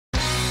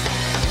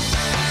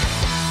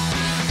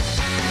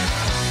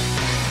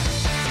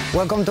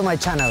Welcome to my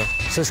channel.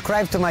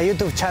 Subscribe to my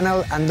YouTube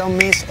channel and don't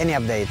miss any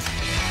updates.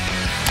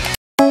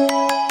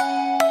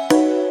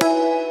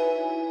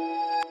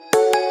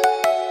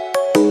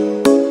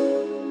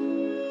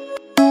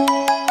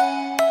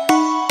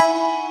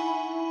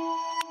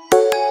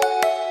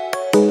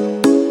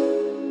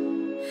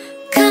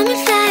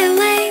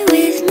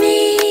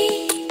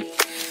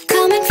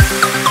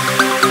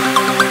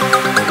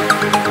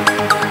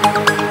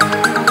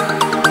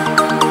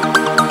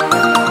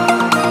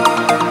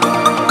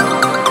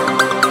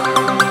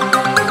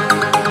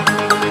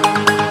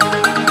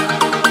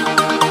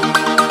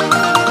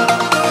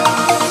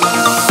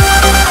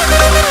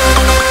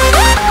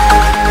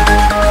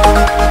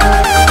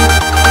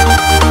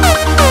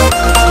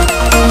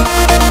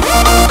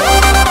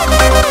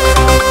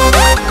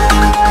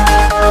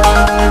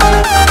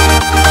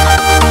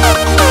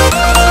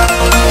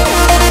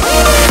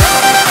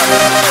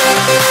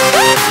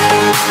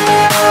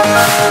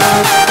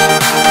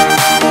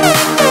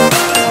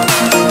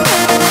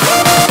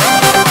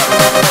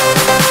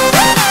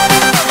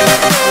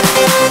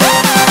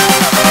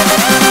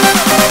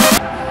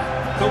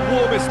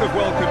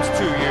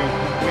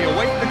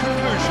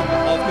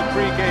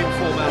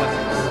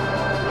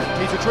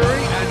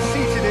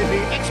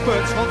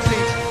 Hot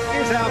seat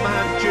is our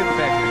man Jim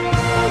Begley.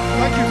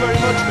 Thank you very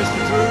much,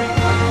 Mr. Drury,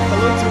 and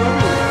hello to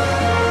everyone.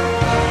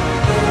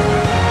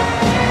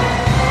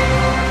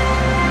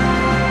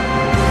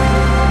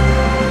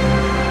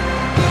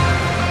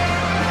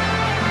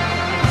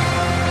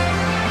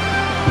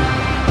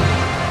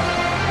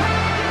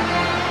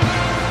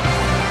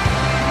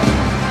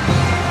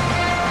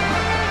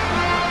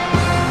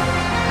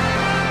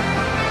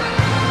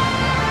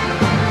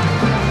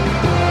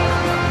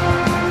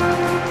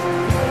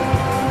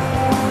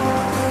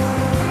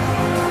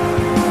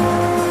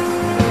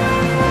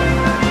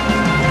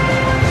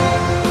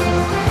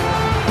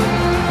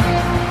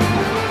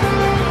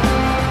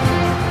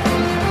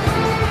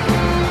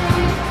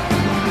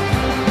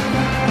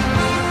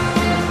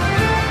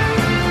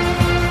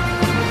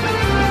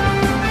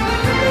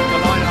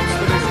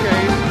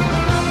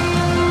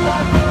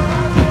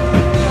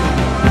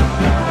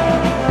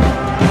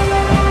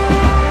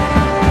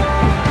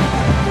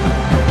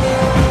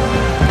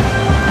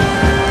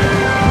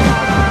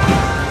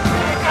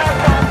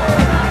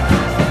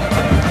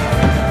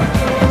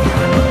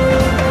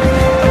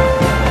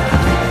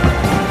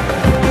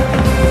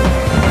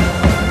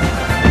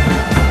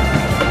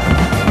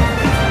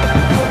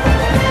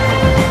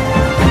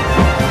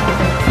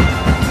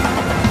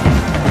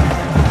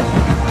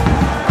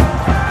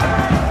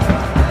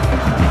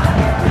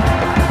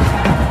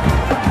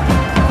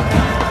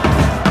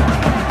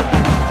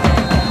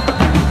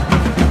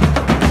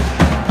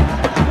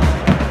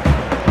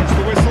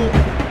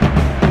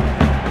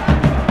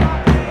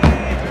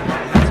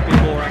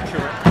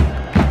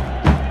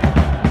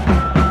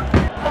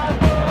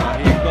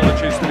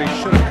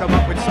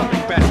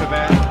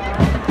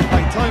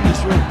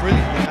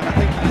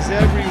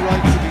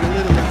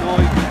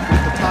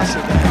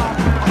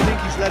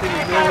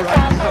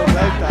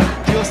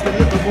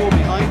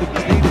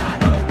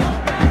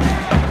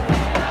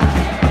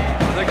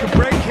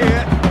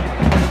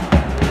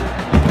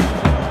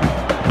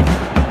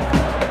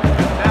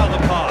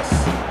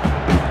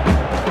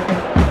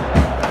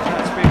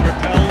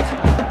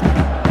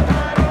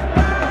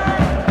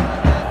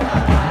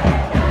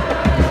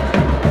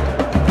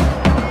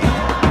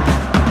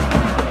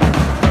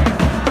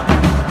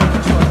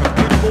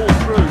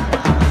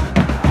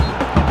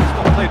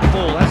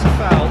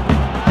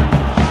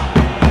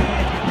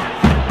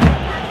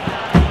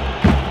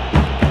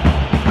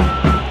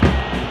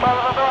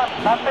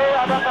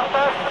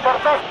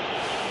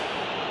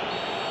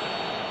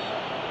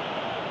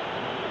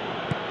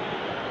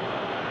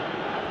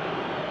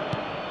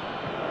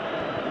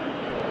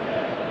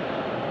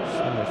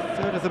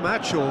 A third of the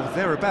match or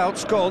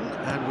thereabouts gone,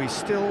 and we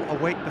still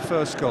await the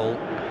first goal.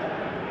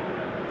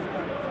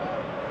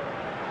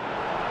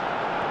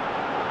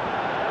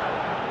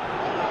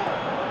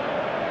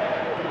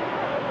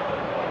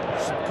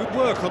 Some good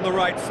work on the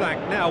right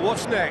flank. Now,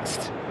 what's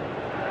next?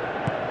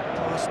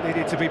 Pass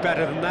needed to be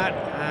better than that,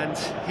 and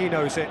he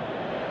knows it.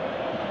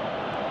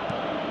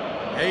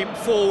 Aim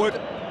forward.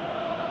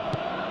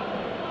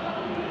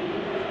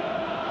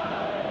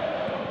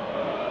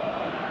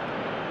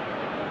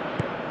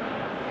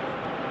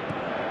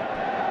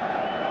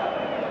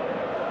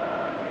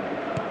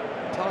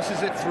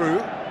 Passes it through.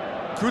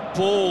 Good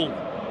ball.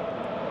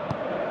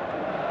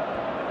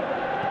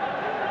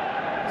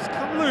 It's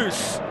come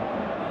loose.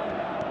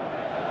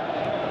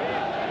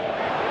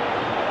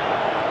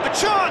 A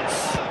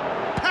chance!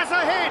 Has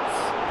a hit!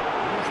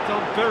 He's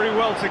done very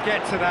well to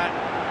get to that.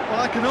 Well,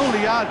 I can only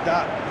add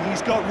that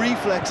he's got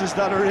reflexes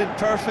that are in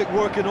perfect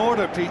working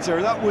order,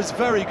 Peter. That was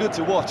very good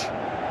to watch.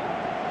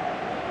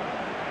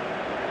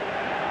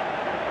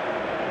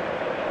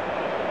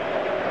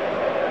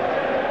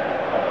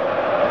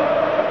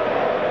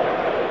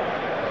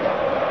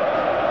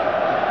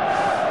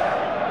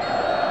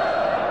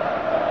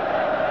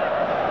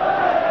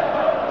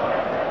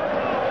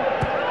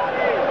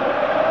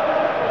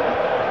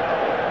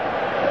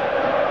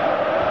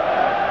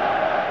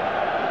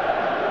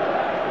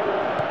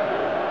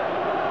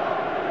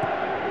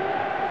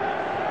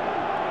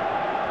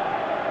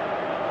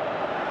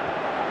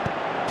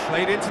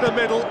 Played into the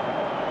middle.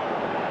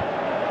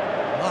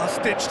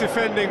 Last-ditch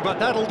defending, but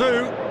that'll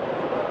do.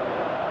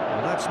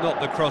 Well, that's not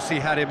the cross he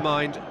had in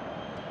mind.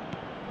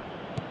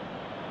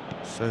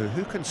 So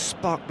who can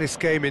spark this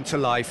game into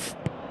life?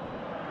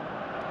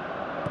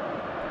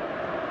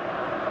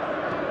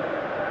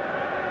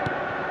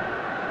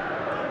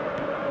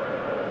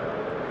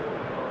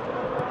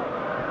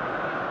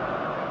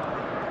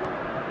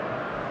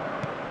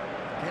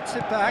 Gets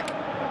it back.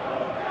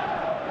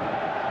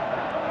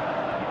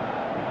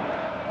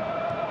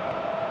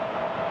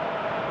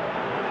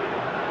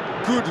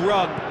 Good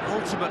run,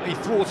 ultimately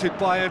thwarted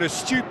by an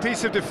astute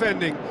piece of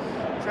defending.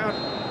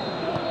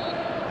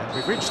 And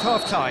we've reached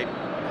half-time.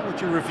 How would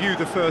you review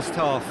the first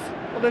half?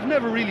 Well, they've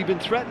never really been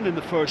threatened in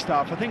the first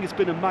half. I think it's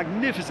been a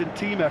magnificent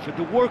team effort.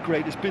 The work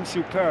rate has been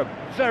superb.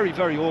 Very,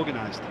 very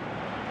organised.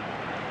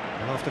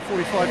 Well, after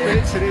 45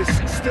 minutes, it is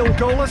still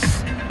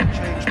goalless.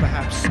 Change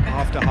perhaps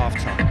after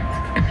half-time.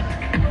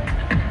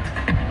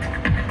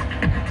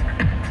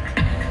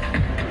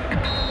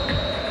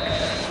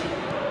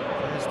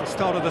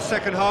 Start of the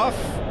second half.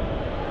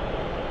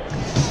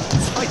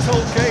 Tight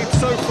old game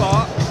so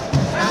far,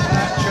 and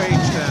that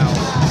change now.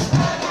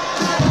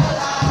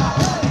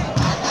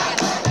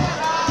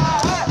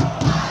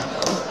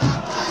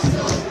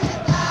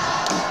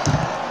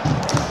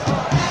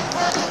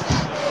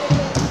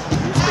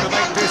 Who's going to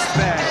make this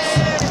theirs?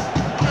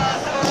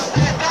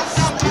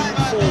 Spoon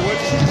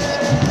forward.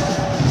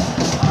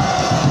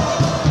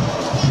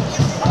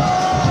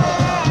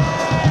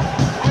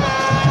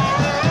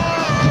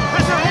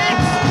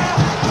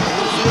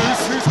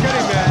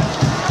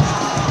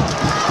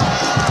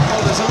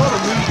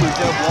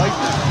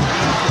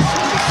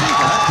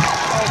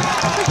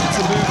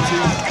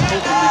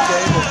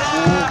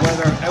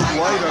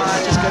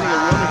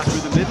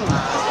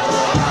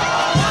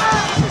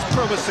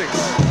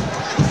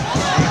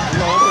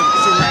 Long and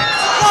direct.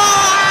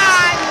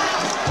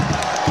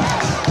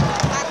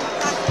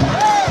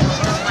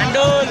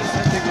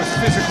 Something was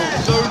physical,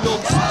 no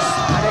nonsense,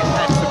 and it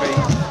had to be.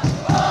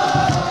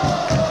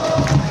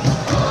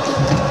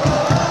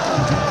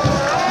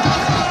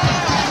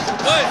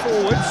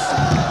 Forwards.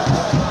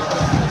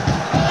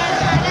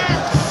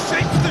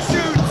 Shapes the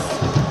shoots,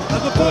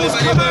 and the ball's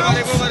come out.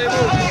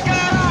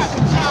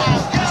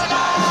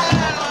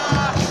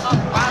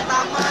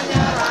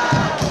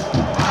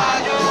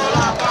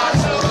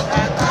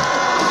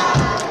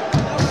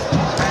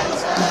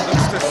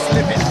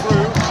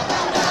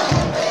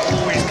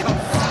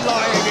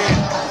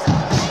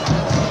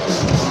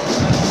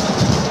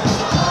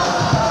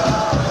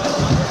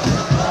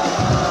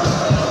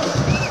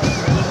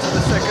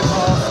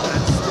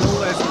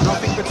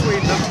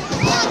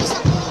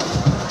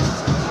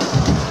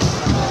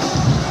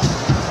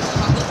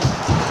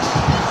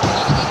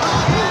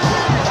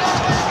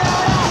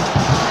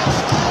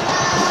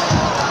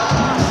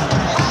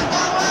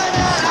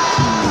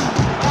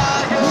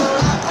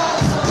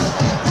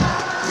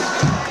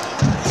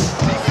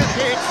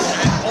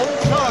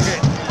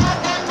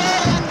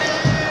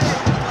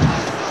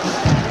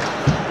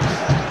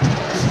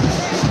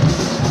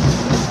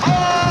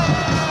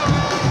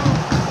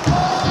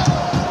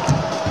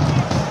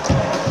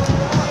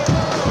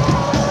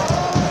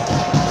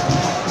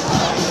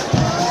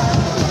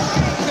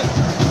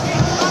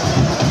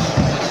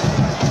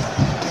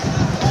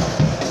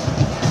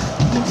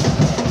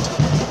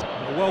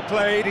 Well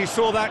played, he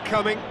saw that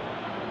coming.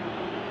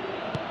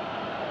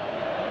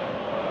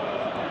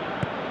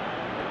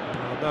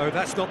 Oh, no,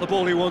 that's not the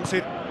ball he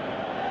wanted.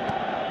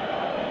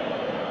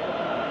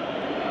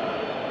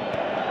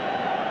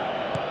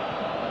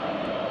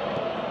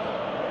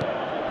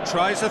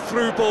 Tries a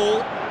through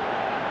ball.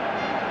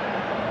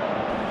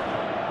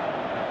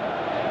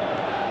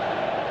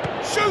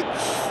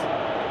 Shoots!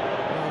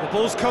 Oh, the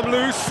ball's come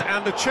loose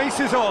and the chase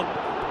is on.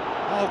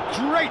 Oh,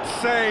 great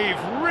save,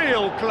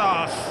 real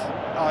class.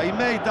 Oh, he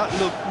made that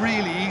look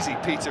really easy,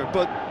 Peter,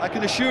 but I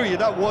can assure you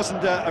that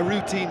wasn't a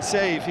routine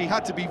save. He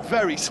had to be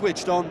very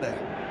switched on there.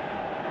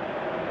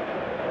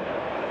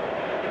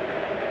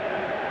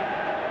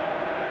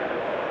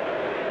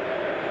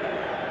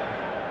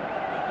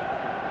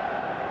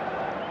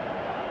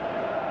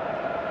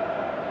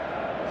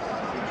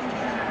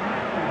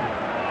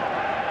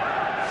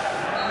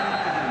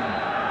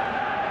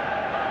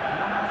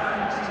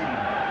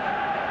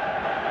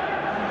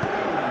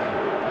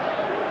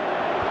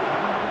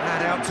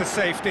 To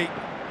safety.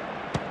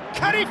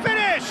 Can he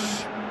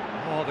finish?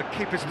 Oh, the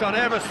keeper's done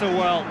ever so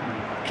well.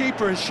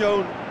 Keeper has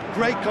shown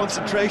great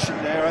concentration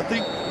there, I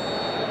think.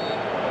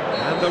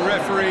 And the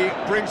referee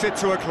brings it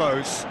to a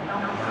close.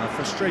 A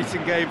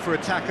frustrating game for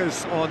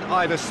attackers on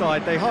either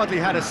side. They hardly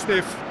had a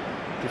sniff.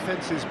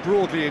 Defence is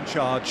broadly in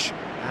charge,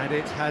 and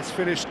it has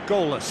finished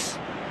goalless.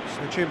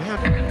 So, Jim, how...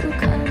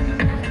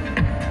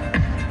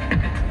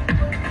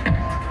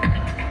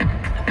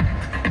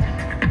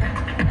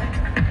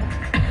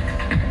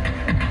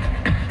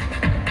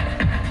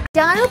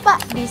 Jangan lupa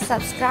di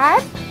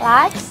subscribe,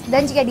 like,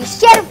 dan juga di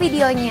share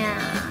videonya.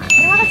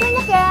 Terima kasih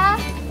banyak ya.